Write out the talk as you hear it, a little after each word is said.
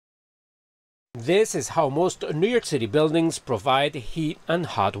This is how most New York City buildings provide heat and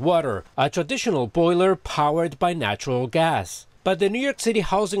hot water, a traditional boiler powered by natural gas. But the New York City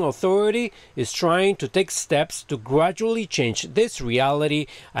Housing Authority is trying to take steps to gradually change this reality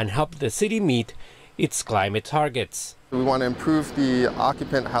and help the city meet its climate targets. We want to improve the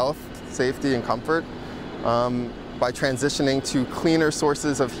occupant health, safety, and comfort by transitioning to cleaner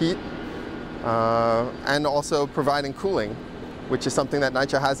sources of heat and also providing cooling, which is something that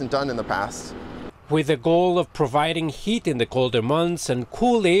NYCHA hasn't done in the past. With the goal of providing heat in the colder months and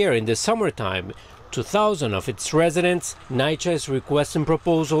cool air in the summertime, 2,000 of its residents, NYCHA is requesting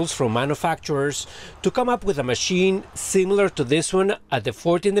proposals from manufacturers to come up with a machine similar to this one at the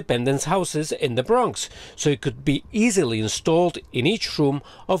 4th Independence houses in the Bronx, so it could be easily installed in each room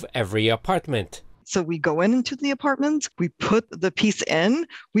of every apartment. So we go into the apartment, we put the piece in,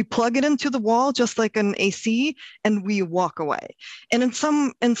 we plug it into the wall just like an AC, and we walk away. And in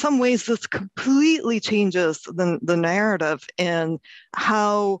some ways, this completely changes the narrative in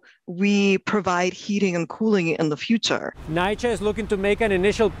how we provide heating and cooling in the future. NYCHA is looking to make an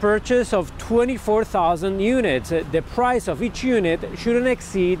initial purchase of 24,000 units. The price of each unit shouldn't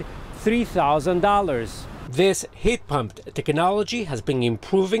exceed $3,000. This heat pump technology has been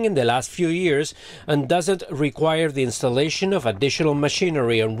improving in the last few years and doesn't require the installation of additional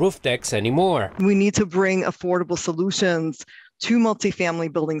machinery on roof decks anymore. We need to bring affordable solutions to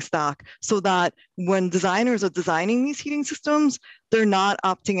multifamily building stock so that when designers are designing these heating systems, they're not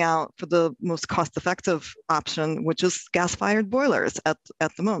opting out for the most cost-effective option, which is gas-fired boilers at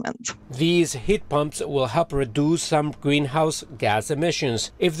the moment. These heat pumps will help reduce some greenhouse gas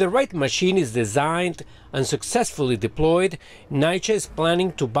emissions. If the right machine is designed and successfully deployed, NYCHA is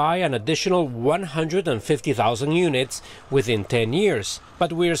planning to buy an additional 150,000 units within 10 years.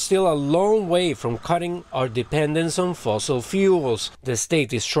 But we are still a long way from cutting our dependence on fossil fuels. The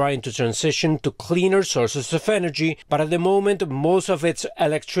state is trying to transition to cleaner sources of energy, but at the moment, most of its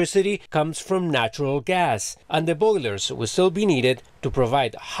electricity comes from natural gas, and the boilers will still be needed to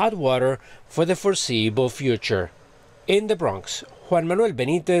provide hot water for the foreseeable future. In the Bronx, Juan Manuel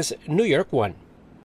Benitez, New York 1.